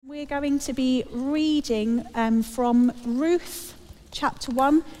we're going to be reading from Ruth chapter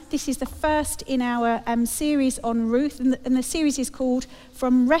 1. This is the first in our series on Ruth, and the series is called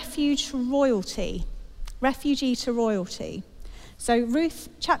From Refuge to Royalty, Refugee to Royalty. So Ruth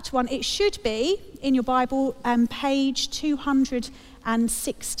chapter 1, it should be in your Bible, page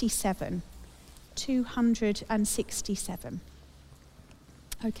 267. 267.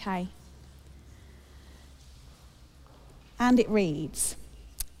 Okay. And it reads,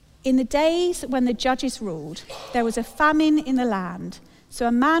 "In the days when the judges ruled, there was a famine in the land. So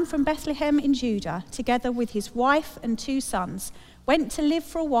a man from Bethlehem in Judah, together with his wife and 2 sons, went to live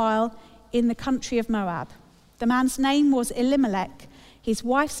for a while in the country of Moab. The man's name was Elimelech, his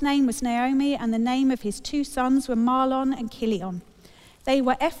wife's name was Naomi, and the name of his 2 sons were Mahlon and Chilion. They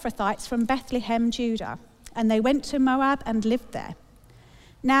were Ephrathites from Bethlehem, Judah, and they went to Moab and lived there.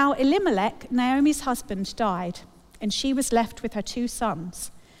 Now Elimelech, Naomi's husband, died, and she was left with her 2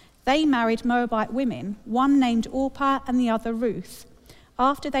 sons. They married Moabite women, one named Orpah and the other Ruth.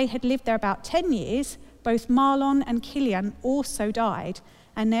 After they had lived there about 10 years, both Mahlon and Chilion also died,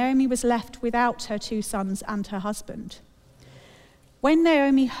 and Naomi was left without her 2 sons and her husband. When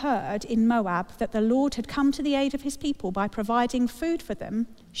Naomi heard in Moab that the Lord had come to the aid of his people by providing food for them,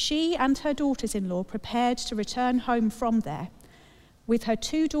 she and her daughters-in-law prepared to return home from there. With her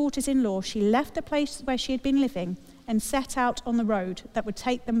 2 daughters-in-law, she left the place where she had been living and set out on the road that would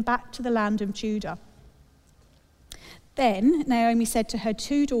take them back to the land of Judah. Then Naomi said to her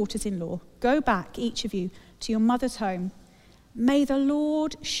 2 daughters-in-law, 'Go back, each of you, to your mother's home. May the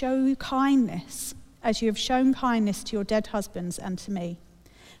Lord show you kindness, as you have shown kindness to your dead husbands and to me.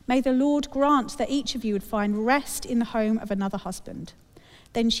 May the Lord grant that each of you would find rest in the home of another husband.'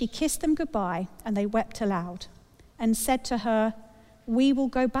 Then she kissed them goodbye, and they wept aloud, and said to her, 'We will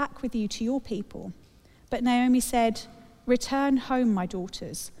go back with you to your people.' But Naomi said, 'Return home, my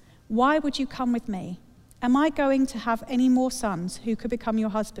daughters. Why would you come with me? Am I going to have any more sons who could become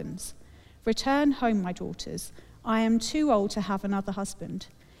your husbands? Return home, my daughters. I am too old to have another husband.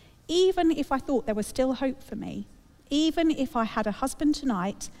 Even if I thought there was still hope for me, even if I had a husband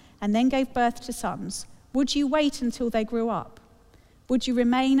tonight and then gave birth to sons, would you wait until they grew up? Would you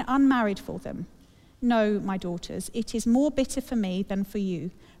remain unmarried for them? No, my daughters, it is more bitter for me than for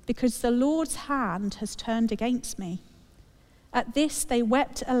you, because the Lord's hand has turned against me.' At this they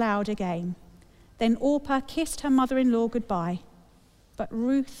wept aloud again. Then Orpah kissed her mother-in-law goodbye, but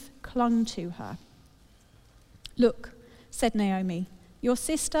Ruth clung to her. 'Look,' said Naomi, 'your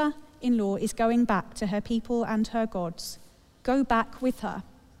sister-in-law is going back to her people and her gods. Go back with her.'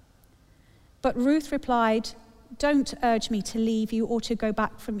 But Ruth replied, 'Don't urge me to leave you or to go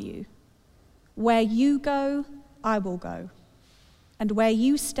back from you. Where you go, I will go, and where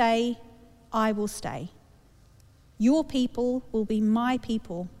you stay, I will stay. Your people will be my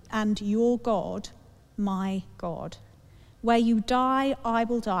people, and your God, my God. Where you die, I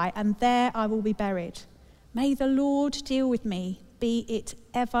will die, and there I will be buried. May the Lord deal with me, be it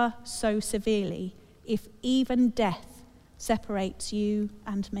ever so severely, if even death separates you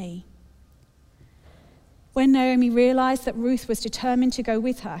and me.' When Naomi realized that Ruth was determined to go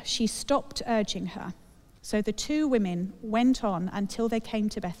with her, she stopped urging her. So the 2 women went on until they came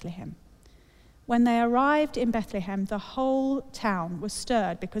to Bethlehem. When they arrived in Bethlehem, the whole town was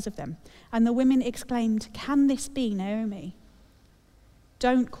stirred because of them, and the women exclaimed, 'Can this be Naomi?'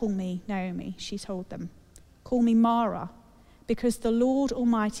 'Don't call me Naomi,' she told them. 'Call me Mara, because the Lord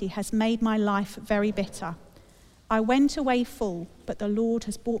Almighty has made my life very bitter. I went away full, but the Lord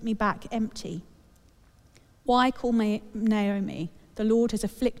has brought me back empty. Why call me Naomi? The Lord has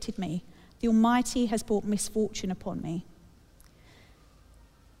afflicted me. The Almighty has brought misfortune upon me.'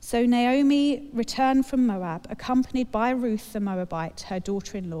 So Naomi returned from Moab, accompanied by Ruth the Moabite, her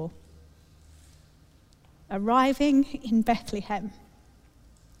daughter-in-law. Arriving in Bethlehem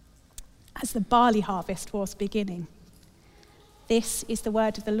as the barley harvest was beginning. This is the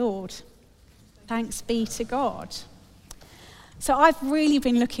word of the Lord. Thanks be to God." So I've really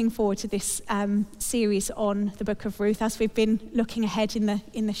been looking forward to this series on the book of Ruth as we've been looking ahead in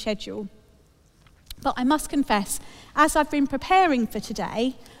the schedule. But I must confess, as I've been preparing for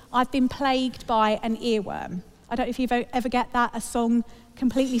today, I've been plagued by an earworm. I don't know if you've ever get that, a song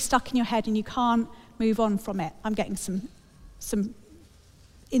completely stuck in your head and you can't move on from it. I'm getting some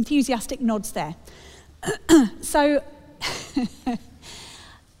enthusiastic nods there. So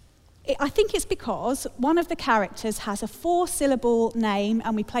I think it's because one of the characters has a 4-syllable name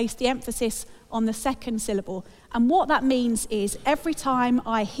and we place the emphasis on the 2nd syllable. And what that means is every time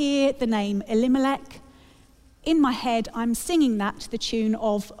I hear the name Elimelech, in my head I'm singing that to the tune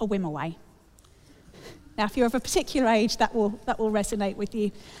of A Whim Away. Now, if you're of a particular age, that will resonate with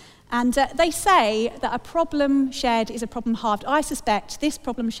you. And they say that a problem shared is a problem halved. I suspect this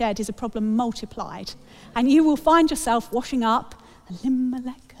problem shared is a problem multiplied. And you will find yourself washing up,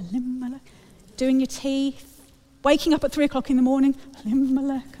 Elimelech, Elimelech, doing your tea, waking up at 3 o'clock in the morning,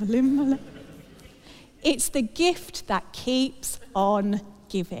 Elimelech, Elimelech. It's the gift that keeps on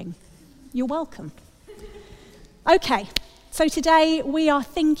giving. You're welcome. Okay, so today we are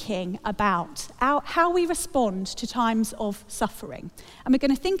thinking about how we respond to times of suffering. And we're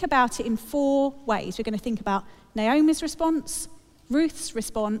going to think about it in 4 ways. We're going to think about Naomi's response, Ruth's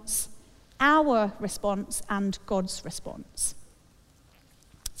response, our response, and God's response.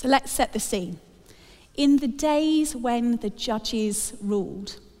 So let's set the scene. In the days when the judges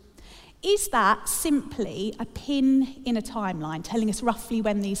ruled, is that simply a pin in a timeline telling us roughly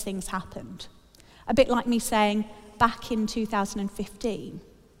when these things happened? A bit like me saying, back in 2015.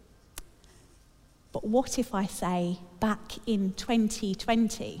 But what if I say back in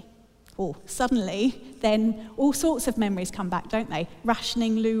 2020? Or suddenly, then all sorts of memories come back, don't they?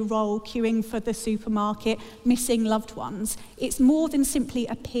 Rationing loo roll, queuing for the supermarket, missing loved ones. It's more than simply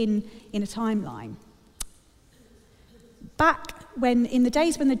a pin in a timeline. Back in the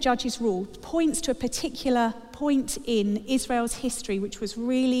days when the judges ruled, points to a particular point in Israel's history which was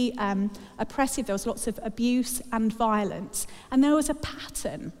really oppressive. There was lots of abuse and violence. And there was a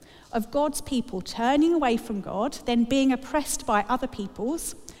pattern of God's people turning away from God, then being oppressed by other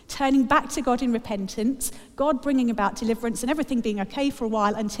peoples, turning back to God in repentance, God bringing about deliverance and everything being okay for a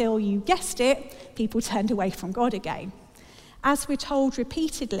while until, you guessed it, people turned away from God again. As we're told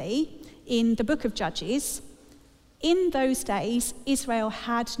repeatedly in the book of Judges, in those days, Israel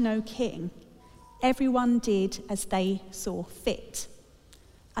had no king. Everyone did as they saw fit.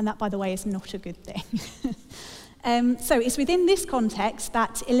 And that, by the way, is not a good thing. So it's within this context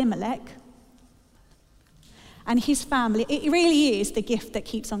that Elimelech and his family, it really is the gift that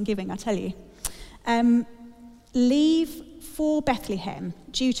keeps on giving, I tell you, leave for Bethlehem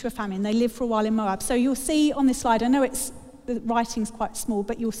due to a famine. They live for a while in Moab. So you'll see on this slide, I know the writing's quite small,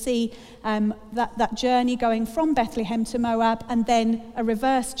 but you'll see that journey going from Bethlehem to Moab, and then a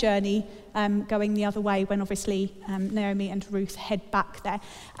reverse journey going the other way when obviously Naomi and Ruth head back there.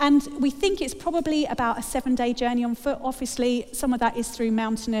 And we think it's probably about a 7-day journey on foot. Obviously, some of that is through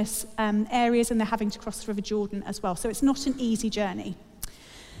mountainous areas, and they're having to cross the River Jordan as well. So it's not an easy journey.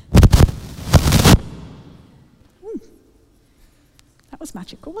 That was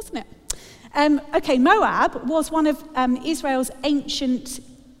magical, wasn't it? Okay, Moab was one of Israel's ancient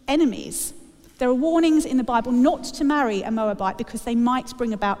enemies. There are warnings in the Bible not to marry a Moabite because they might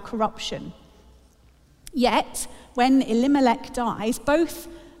bring about corruption. Yet, when Elimelech dies, both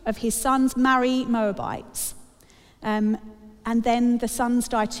of his sons marry Moabites. And then the sons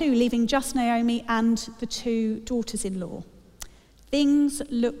die too, leaving just Naomi and the 2 daughters-in-law. Things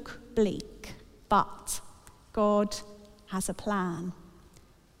look bleak, but God has a plan.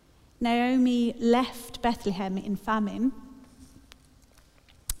 Naomi left Bethlehem in famine,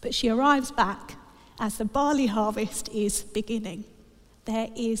 but she arrives back as the barley harvest is beginning. There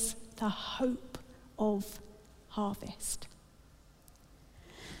is the hope of harvest.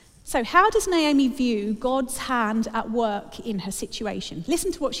 So how does Naomi view God's hand at work in her situation?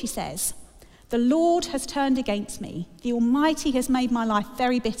 Listen to what she says. The Lord has turned against me. The Almighty has made my life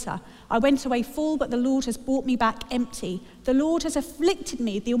very bitter. I went away full, but the Lord has brought me back empty. The Lord has afflicted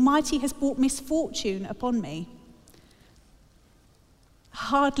me. The Almighty has brought misfortune upon me.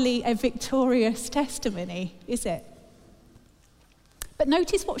 Hardly a victorious testimony, is it? But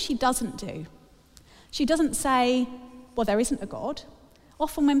notice what she doesn't do. She doesn't say, well, there isn't a God.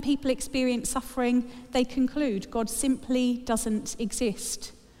 Often when people experience suffering, they conclude God simply doesn't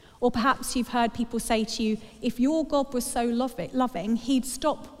exist. Or perhaps you've heard people say to you, if your God was so loving, he'd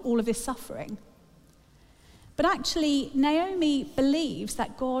stop all of this suffering. But actually, Naomi believes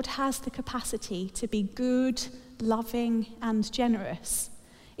that God has the capacity to be good, loving, and generous.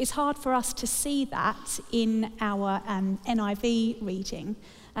 It's hard for us to see that in our NIV reading,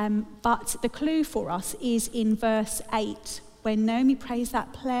 but the clue for us is in verse 8, when Naomi prays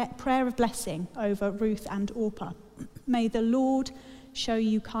that prayer of blessing over Ruth and Orpah. May the Lord show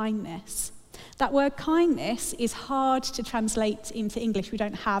you kindness. That word kindness is hard to translate into English. We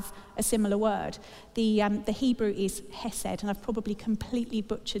don't have a similar word. The Hebrew is hesed, and I've probably completely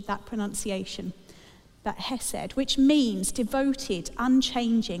butchered that pronunciation. But hesed, which means devoted,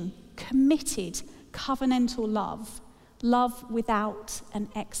 unchanging, committed, covenantal love, love without an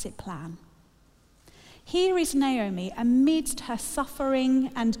exit plan. Here is Naomi amidst her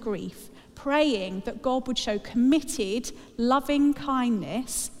suffering and grief, praying that God would show committed, loving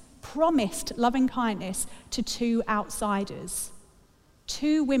kindness promised loving kindness to two outsiders,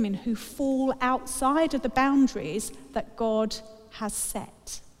 two women who fall outside of the boundaries that God has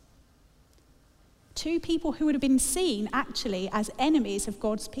set. Two people who would have been seen actually as enemies of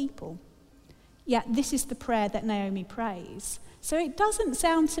God's people. Yet this is the prayer that Naomi prays. So it doesn't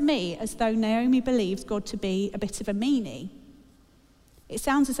sound to me as though Naomi believes God to be a bit of a meanie. It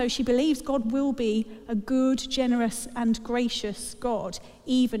sounds as though she believes God will be a good, generous, and gracious God,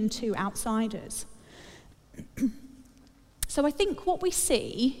 even to outsiders. So I think what we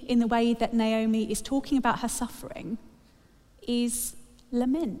see in the way that Naomi is talking about her suffering is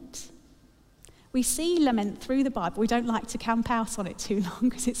lament. We see lament through the Bible. We don't like to camp out on it too long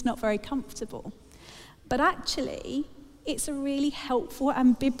because it's not very comfortable. But actually, it's a really helpful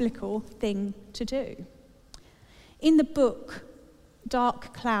and biblical thing to do. In the book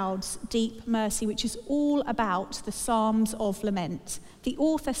Dark Clouds, Deep Mercy, which is all about the Psalms of Lament, the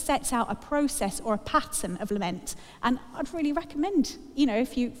author sets out a process or a pattern of lament. And I'd really recommend,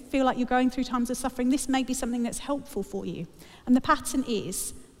 if you feel like you're going through times of suffering, this may be something that's helpful for you. And the pattern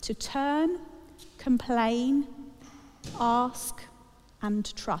is to turn, complain, ask,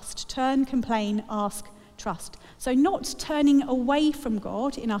 and trust. Turn, complain, ask, trust. So not turning away from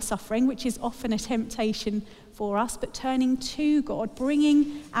God in our suffering, which is often a temptation for us, but turning to God,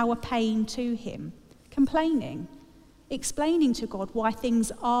 bringing our pain to him, complaining, explaining to God why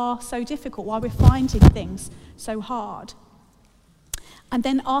things are so difficult, why we're finding things so hard, and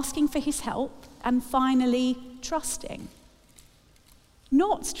then asking for his help, and finally trusting.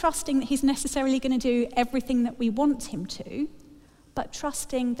 Not trusting that he's necessarily going to do everything that we want him to, but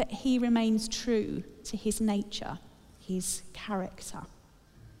trusting that he remains true to his nature, his character.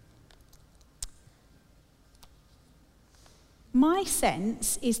 My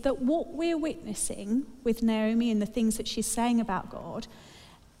sense is that what we're witnessing with Naomi and the things that she's saying about God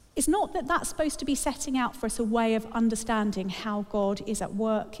is not that that's supposed to be setting out for us a way of understanding how God is at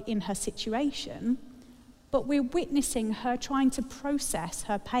work in her situation, but we're witnessing her trying to process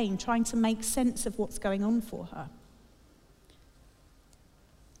her pain, trying to make sense of what's going on for her.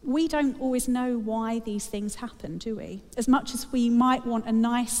 We don't always know why these things happen, do we? As much as we might want a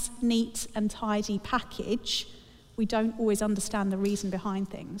nice, neat, and tidy package, we don't always understand the reason behind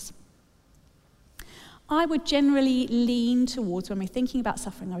things. I would generally lean towards, when we're thinking about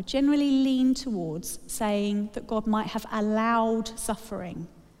suffering, I would generally lean towards saying that God might have allowed suffering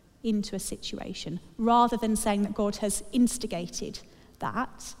into a situation, rather than saying that God has instigated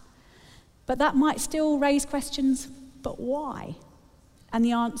that. But that might still raise questions, but why? And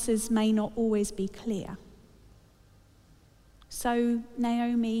the answers may not always be clear. So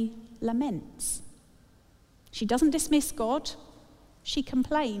Naomi laments. She doesn't dismiss God, she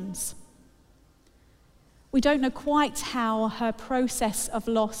complains. We don't know quite how her process of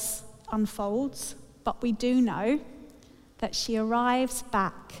loss unfolds, but we do know that she arrives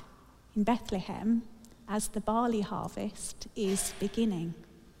back in Bethlehem as the barley harvest is beginning.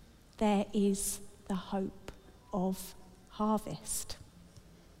 There is the hope of harvest.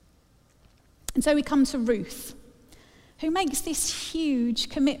 And so we come to Ruth, who makes this huge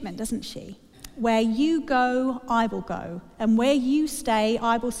commitment, doesn't she? Where you go, I will go, and where you stay,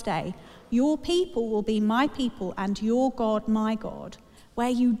 I will stay. Your people will be my people, and your God, my God. Where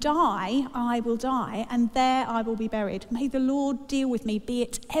you die, I will die, and there I will be buried. May the Lord deal with me, be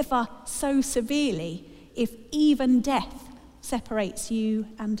it ever so severely, if even death separates you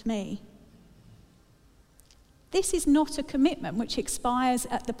and me. This is not a commitment which expires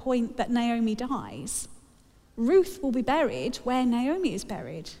at the point that Naomi dies. Ruth will be buried where Naomi is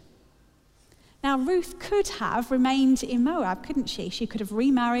buried. Now, Ruth could have remained in Moab, couldn't she? She could have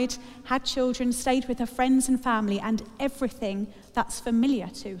remarried, had children, stayed with her friends and family, and everything that's familiar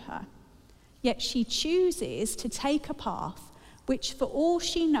to her. Yet she chooses to take a path which, for all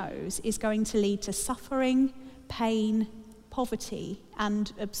she knows, is going to lead to suffering, pain, poverty,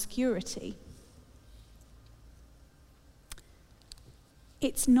 and obscurity.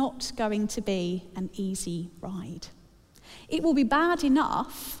 It's not going to be an easy ride. It will be bad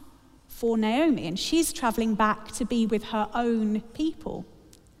enough for Naomi, and she's traveling back to be with her own people.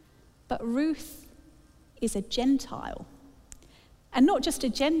 But Ruth is a Gentile. And not just a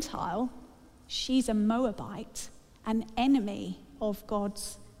Gentile, she's a Moabite, an enemy of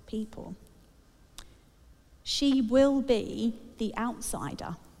God's people. She will be the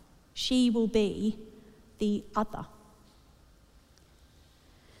outsider. She will be the other.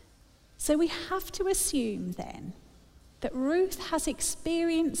 So we have to assume then that Ruth has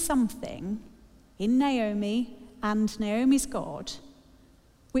experienced something in Naomi and Naomi's God,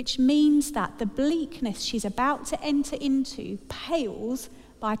 which means that the bleakness she's about to enter into pales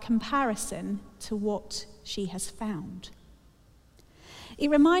by comparison to what she has found. It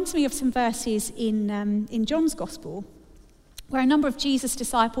reminds me of some verses in John's Gospel, where a number of Jesus'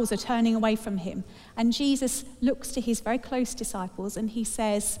 disciples are turning away from him. And Jesus looks to his very close disciples and he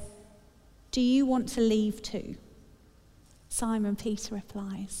says, "Do you want to leave too?" Simon Peter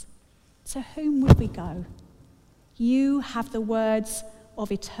replies, "To whom will we go? You have the words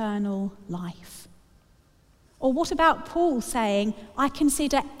of eternal life." Or what about Paul saying, "I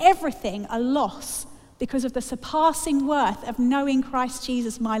consider everything a loss because of the surpassing worth of knowing Christ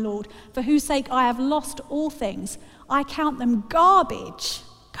Jesus my Lord, for whose sake I have lost all things. I count them garbage,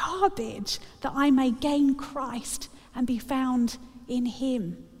 that I may gain Christ and be found in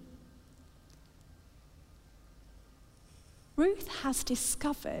him." Ruth has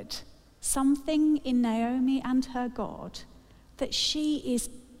discovered something in Naomi and her God that she is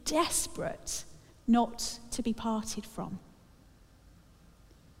desperate not to be parted from.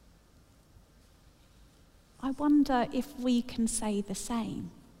 I wonder if we can say the same.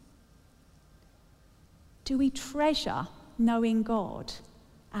 Do we treasure knowing God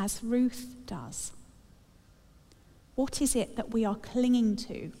as Ruth does? What is it that we are clinging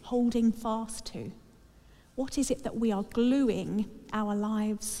to, holding fast to? What is it that we are gluing our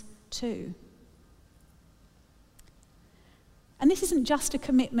lives to? And this isn't just a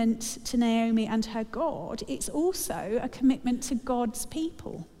commitment to Naomi and her God, it's also a commitment to God's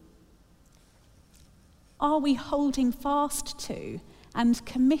people. Are we holding fast to and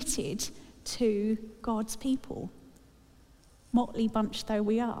committed to God's people, motley bunch though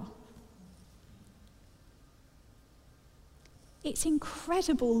we are? It's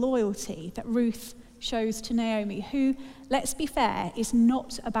incredible loyalty that Ruth shows to Naomi, who, let's be fair, is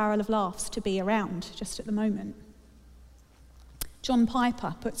not a barrel of laughs to be around just at the moment. John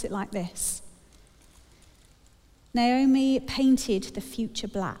Piper puts it like this: Naomi painted the future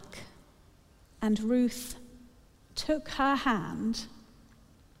black, and Ruth took her hand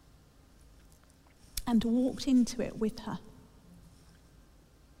and walked into it with her.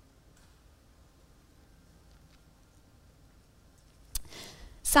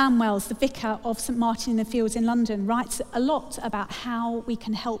 Sam Wells, the vicar of St Martin in the Fields in London, writes a lot about how we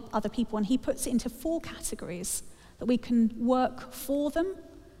can help other people, and he puts it into 4 categories: that we can work for them,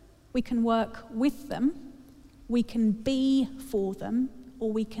 we can work with them, we can be for them,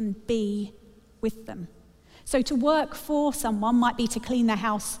 or we can be with them. So to work for someone might be to clean their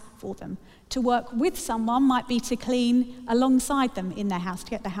house for them. To work with someone might be to clean alongside them in their house, to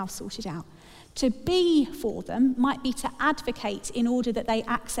get their house sorted out. To be for them might be to advocate in order that they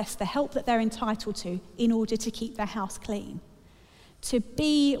access the help that they're entitled to in order to keep their house clean. To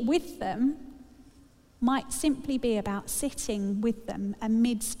be with them might simply be about sitting with them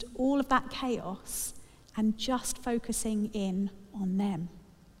amidst all of that chaos and just focusing in on them.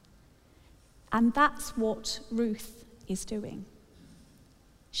 And that's what Ruth is doing.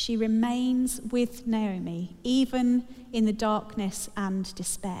 She remains with Naomi, even in the darkness and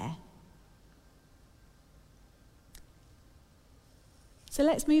despair. So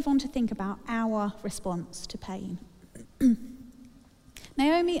let's move on to think about our response to pain.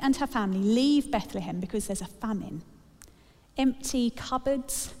 Naomi and her family leave Bethlehem because there's a famine. Empty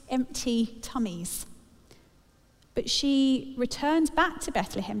cupboards, empty tummies. But she returns back to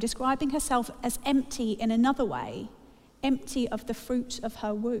Bethlehem, describing herself as empty in another way, empty of the fruit of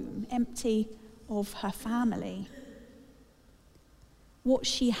her womb, empty of her family. What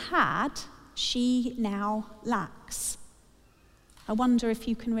she had, she now lacks. I wonder if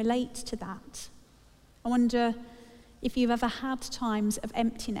you can relate to that. I wonder if you've ever had times of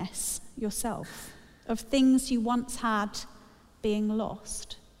emptiness yourself, of things you once had being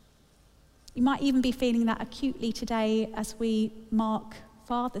lost. You might even be feeling that acutely today as we mark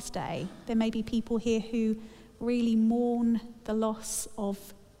Father's Day. There may be people here who really mourn the loss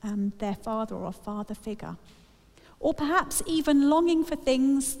of their father or a father figure. Or perhaps even longing for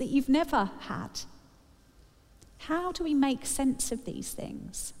things that you've never had. How do we make sense of these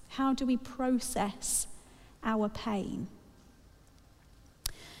things? How do we process our pain?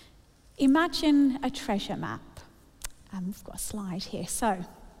 Imagine a treasure map. We've got a slide here. So,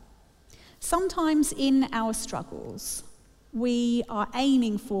 sometimes in our struggles, we are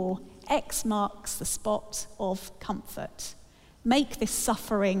aiming for X marks the spot of comfort. Make this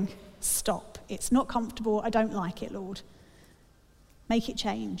suffering stop. It's not comfortable. I don't like it, Lord. Make it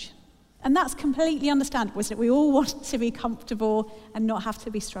change. And that's completely understandable, isn't it? We all want to be comfortable and not have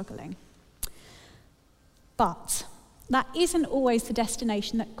to be struggling. But that isn't always the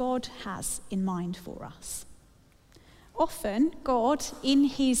destination that God has in mind for us. Often, God, in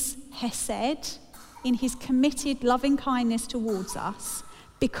his hesed, in his committed loving kindness towards us,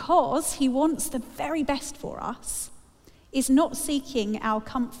 because he wants the very best for us, is not seeking our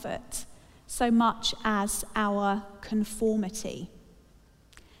comfort so much as our conformity.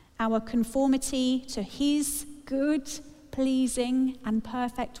 Our conformity to his good, pleasing, and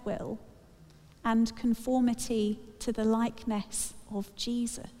perfect will, and conformity to the likeness of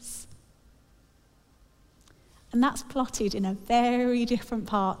Jesus. And that's plotted in a very different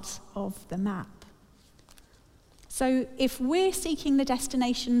part of the map. So if we're seeking the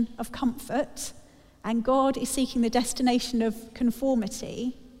destination of comfort and God is seeking the destination of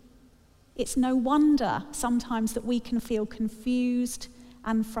conformity, it's no wonder sometimes that we can feel confused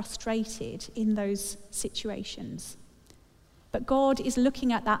and frustrated in those situations. But God is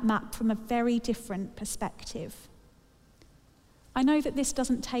looking at that map from a very different perspective. I know that this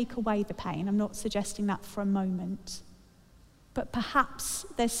doesn't take away the pain. I'm not suggesting that for a moment. But perhaps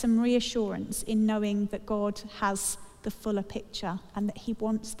there's some reassurance in knowing that God has the fuller picture and that he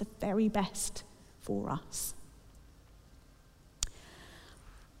wants the very best for us.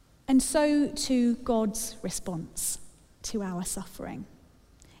 And so to God's response to our suffering.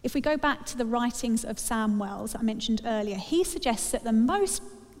 If we go back to the writings of Sam Wells I mentioned earlier, he suggests that the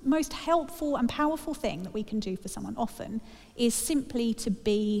most helpful and powerful thing that we can do for someone often is simply to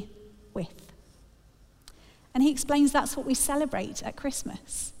be with. And he explains that's what we celebrate at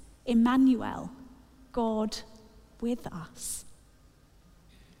Christmas. Emmanuel, God with us.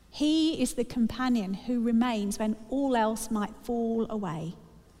 He is the companion who remains when all else might fall away.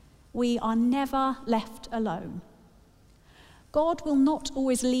 We are never left alone. God will not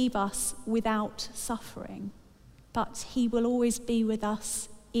always leave us without suffering, but he will always be with us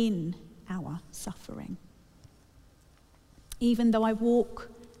in our suffering. Even though I walk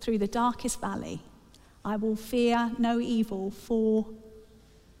through the darkest valley, I will fear no evil, for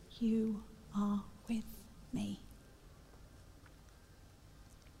you are with me.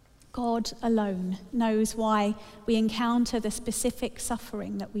 God alone knows why we encounter the specific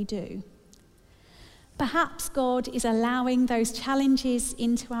suffering that we do. Perhaps God is allowing those challenges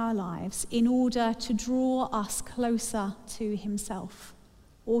into our lives in order to draw us closer to himself,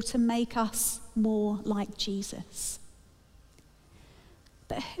 or to make us more like Jesus.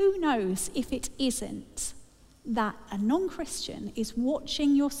 But who knows if it isn't that a non-Christian is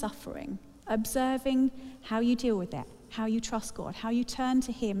watching your suffering, observing how you deal with it, how you trust God, how you turn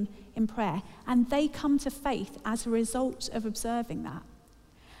to him in prayer, and they come to faith as a result of observing that.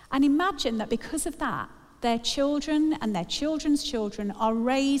 And imagine that because of that, their children and their children's children are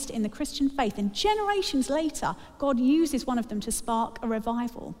raised in the Christian faith, and generations later, God uses one of them to spark a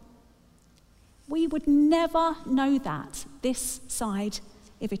revival. We would never know that this side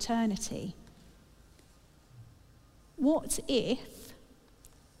of eternity. What if,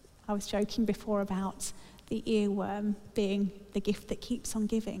 I was joking before about the earworm being the gift that keeps on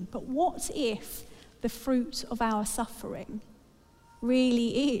giving, but what if the fruit of our suffering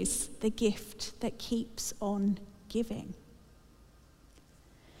really is the gift that keeps on giving?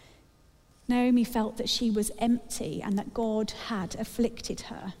 Naomi felt that she was empty and that God had afflicted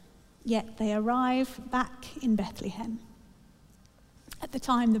her, yet they arrive back in Bethlehem. At the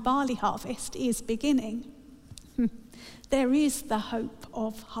time the barley harvest is beginning, there is the hope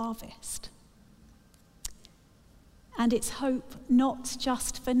of harvest. And it's hope not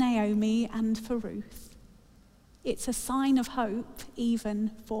just for Naomi and for Ruth. It's a sign of hope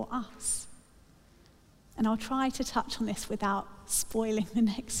even for us. And I'll try to touch on this without spoiling the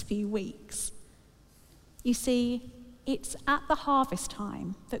next few weeks. You see, it's at the harvest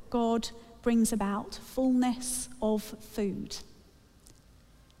time that God brings about fullness of food.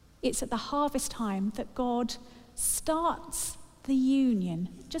 It's at the harvest time that God starts the union,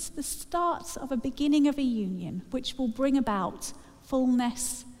 just the start of a beginning of a union, which will bring about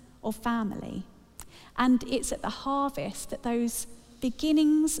fullness of family. And it's at the harvest that those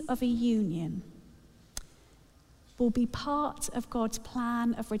beginnings of a union will be part of God's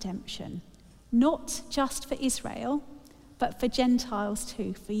plan of redemption, not just for Israel, but for Gentiles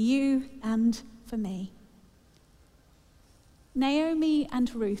too, for you and for me. Naomi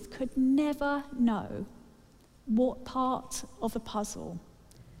and Ruth could never know what part of the puzzle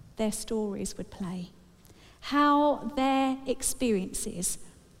their stories would play, how their experiences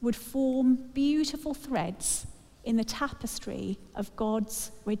would form beautiful threads in the tapestry of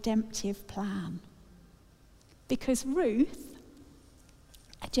God's redemptive plan. Because Ruth,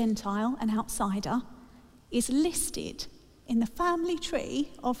 a Gentile, an outsider, is listed in the family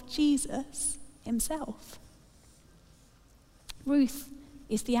tree of Jesus himself. Ruth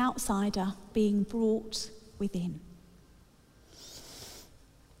is the outsider being brought within.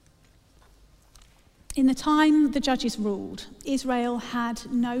 In the time the judges ruled, Israel had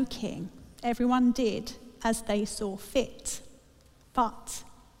no king. Everyone did as they saw fit. But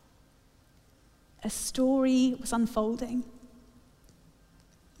a story was unfolding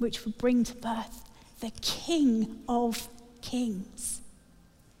which would bring to birth the King of Kings.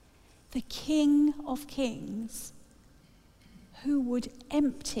 The King of Kings who would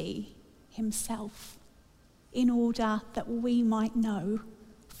empty himself in order that we might know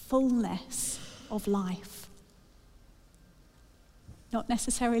fullness of life. Not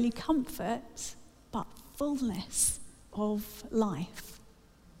necessarily comfort, but fullness of life.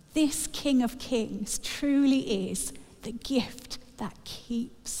 This King of Kings truly is the gift that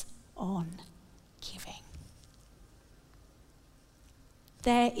keeps on giving.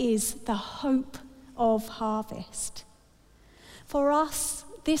 There is the hope of harvest. For us,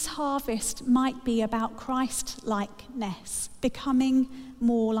 this harvest might be about Christ-likeness, becoming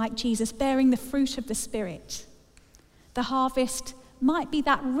more like Jesus, bearing the fruit of the Spirit. The harvest might be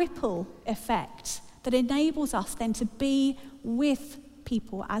that ripple effect that enables us then to be with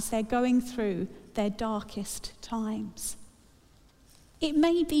people as they're going through their darkest times. It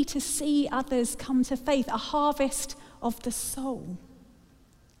may be to see others come to faith, a harvest of the soul.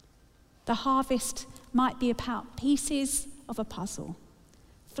 The harvest might be about pieces of a puzzle,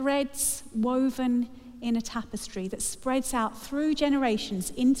 threads woven in a tapestry that spreads out through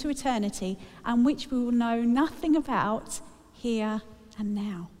generations into eternity and which we will know nothing about here and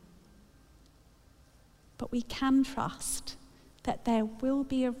now. But we can trust that there will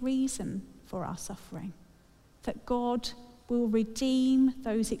be a reason for our suffering, that God will redeem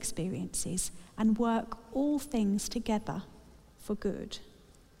those experiences and work all things together for good.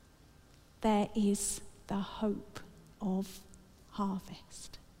 There is the hope of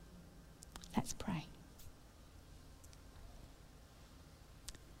harvest. Let's pray.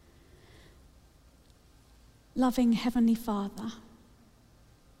 Loving Heavenly Father,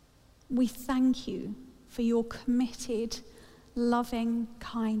 we thank you for your committed, loving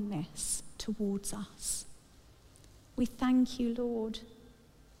kindness towards us. We thank you, Lord,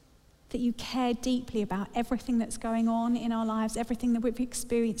 that you care deeply about everything that's going on in our lives, everything that we've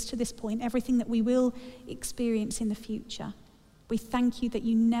experienced to this point, everything that we will experience in the future. We thank you that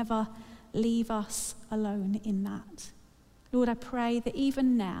you never leave us alone in that. Lord, I pray that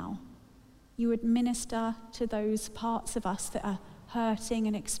even now you would minister to those parts of us that are hurting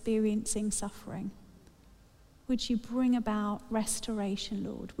and experiencing suffering. Would you bring about restoration,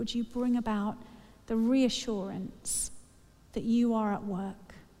 Lord? Would you bring about the reassurance that you are at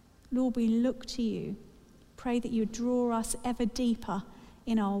work? Lord, we look to you. Pray that you draw us ever deeper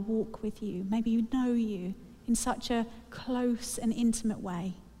in our walk with you. Maybe you know you in such a close and intimate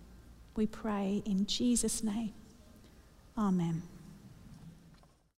way. We pray in Jesus' name. Amen.